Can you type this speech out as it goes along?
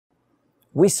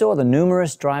We saw the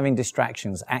numerous driving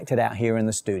distractions acted out here in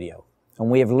the studio, and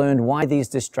we have learned why these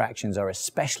distractions are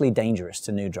especially dangerous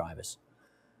to new drivers.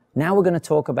 Now we're going to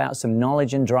talk about some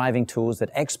knowledge and driving tools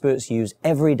that experts use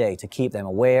every day to keep them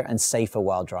aware and safer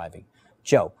while driving.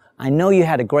 Joe, I know you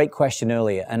had a great question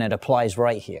earlier, and it applies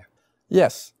right here.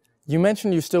 Yes, you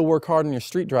mentioned you still work hard on your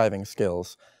street driving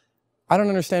skills. I don't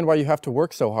understand why you have to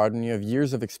work so hard when you have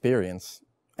years of experience,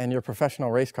 and you're a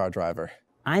professional race car driver.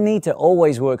 I need to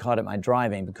always work hard at my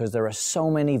driving because there are so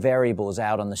many variables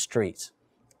out on the streets.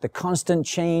 The constant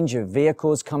change of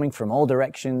vehicles coming from all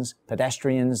directions,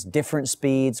 pedestrians, different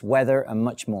speeds, weather, and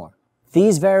much more.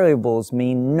 These variables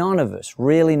mean none of us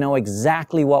really know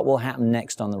exactly what will happen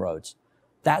next on the roads.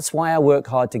 That's why I work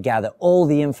hard to gather all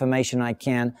the information I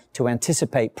can to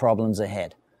anticipate problems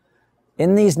ahead.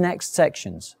 In these next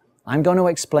sections, I'm going to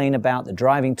explain about the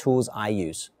driving tools I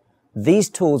use. These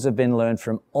tools have been learned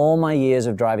from all my years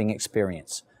of driving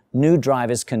experience. New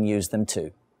drivers can use them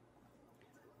too.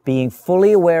 Being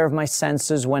fully aware of my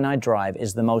senses when I drive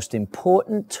is the most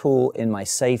important tool in my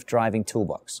safe driving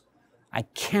toolbox. I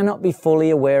cannot be fully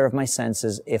aware of my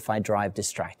senses if I drive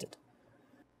distracted.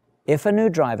 If a new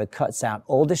driver cuts out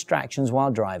all distractions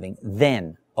while driving,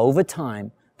 then, over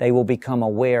time, they will become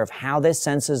aware of how their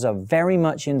senses are very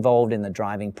much involved in the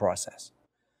driving process.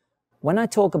 When I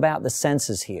talk about the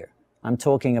senses here, I'm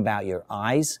talking about your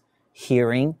eyes,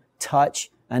 hearing, touch,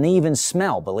 and even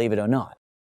smell, believe it or not.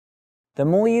 The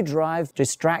more you drive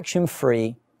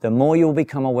distraction-free, the more you'll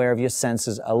become aware of your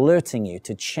senses alerting you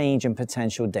to change and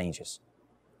potential dangers.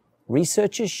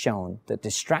 Research has shown that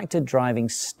distracted driving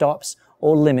stops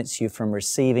or limits you from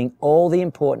receiving all the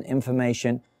important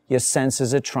information your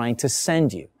senses are trying to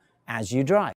send you as you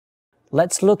drive.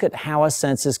 Let's look at how our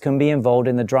senses can be involved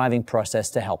in the driving process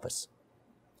to help us.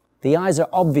 The eyes are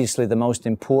obviously the most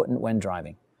important when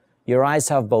driving. Your eyes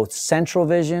have both central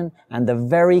vision and the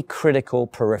very critical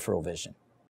peripheral vision.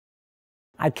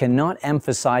 I cannot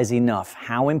emphasize enough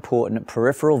how important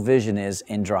peripheral vision is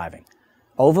in driving.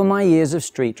 Over my years of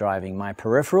street driving, my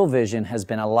peripheral vision has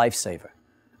been a lifesaver.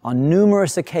 On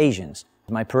numerous occasions,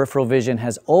 my peripheral vision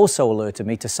has also alerted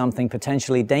me to something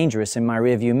potentially dangerous in my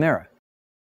rearview mirror.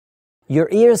 Your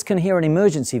ears can hear an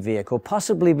emergency vehicle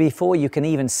possibly before you can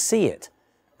even see it.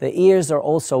 The ears are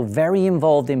also very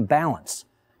involved in balance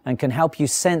and can help you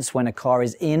sense when a car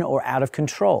is in or out of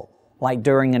control, like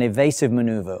during an evasive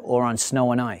maneuver or on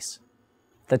snow and ice.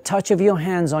 The touch of your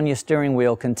hands on your steering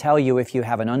wheel can tell you if you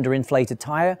have an underinflated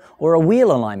tire or a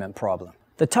wheel alignment problem.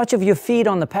 The touch of your feet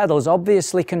on the pedals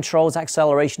obviously controls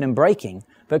acceleration and braking,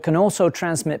 but can also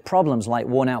transmit problems like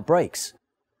worn-out brakes.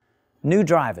 New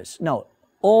drivers, no,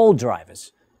 all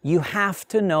drivers, you have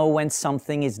to know when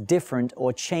something is different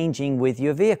or changing with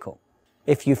your vehicle.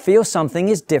 If you feel something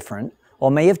is different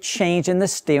or may have changed in the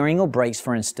steering or brakes,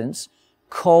 for instance,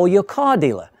 call your car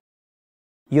dealer.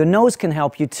 Your nose can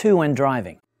help you too when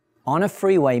driving. On a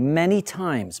freeway, many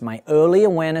times my early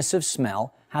awareness of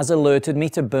smell has alerted me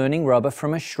to burning rubber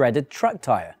from a shredded truck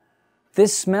tire.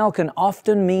 This smell can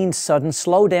often mean sudden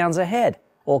slowdowns ahead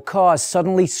or cars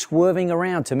suddenly swerving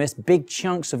around to miss big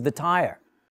chunks of the tire.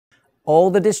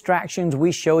 All the distractions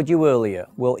we showed you earlier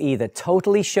will either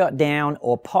totally shut down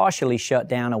or partially shut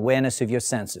down awareness of your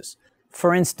senses.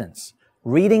 For instance,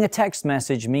 reading a text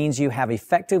message means you have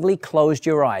effectively closed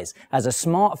your eyes, as a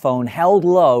smartphone held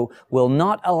low will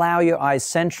not allow your eyes'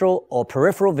 central or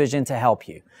peripheral vision to help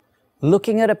you.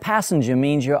 Looking at a passenger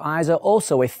means your eyes are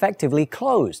also effectively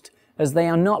closed, as they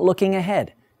are not looking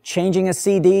ahead. Changing a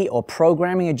CD or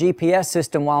programming a GPS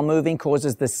system while moving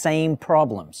causes the same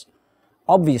problems.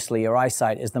 Obviously, your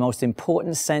eyesight is the most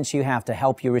important sense you have to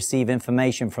help you receive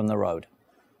information from the road.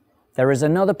 There is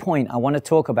another point I want to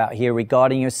talk about here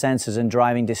regarding your senses and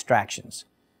driving distractions.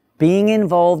 Being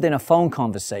involved in a phone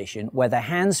conversation, whether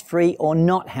hands-free or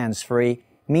not hands-free,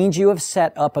 means you have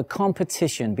set up a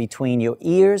competition between your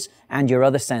ears and your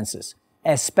other senses,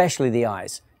 especially the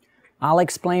eyes. I'll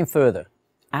explain further.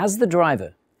 As the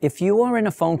driver, if you are in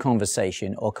a phone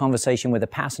conversation or conversation with a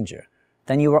passenger,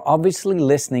 then you are obviously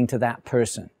listening to that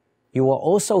person. You are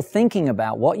also thinking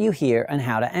about what you hear and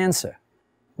how to answer.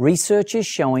 Research is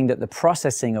showing that the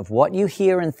processing of what you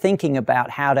hear and thinking about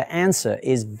how to answer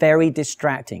is very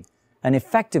distracting and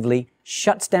effectively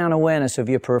shuts down awareness of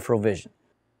your peripheral vision.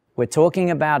 We're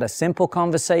talking about a simple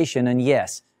conversation, and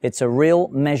yes, it's a real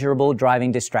measurable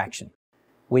driving distraction.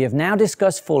 We have now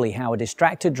discussed fully how a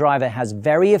distracted driver has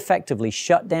very effectively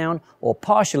shut down or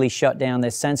partially shut down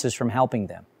their senses from helping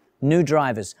them. New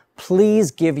drivers,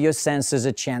 please give your senses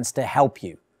a chance to help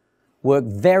you. Work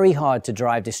very hard to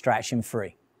drive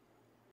distraction-free.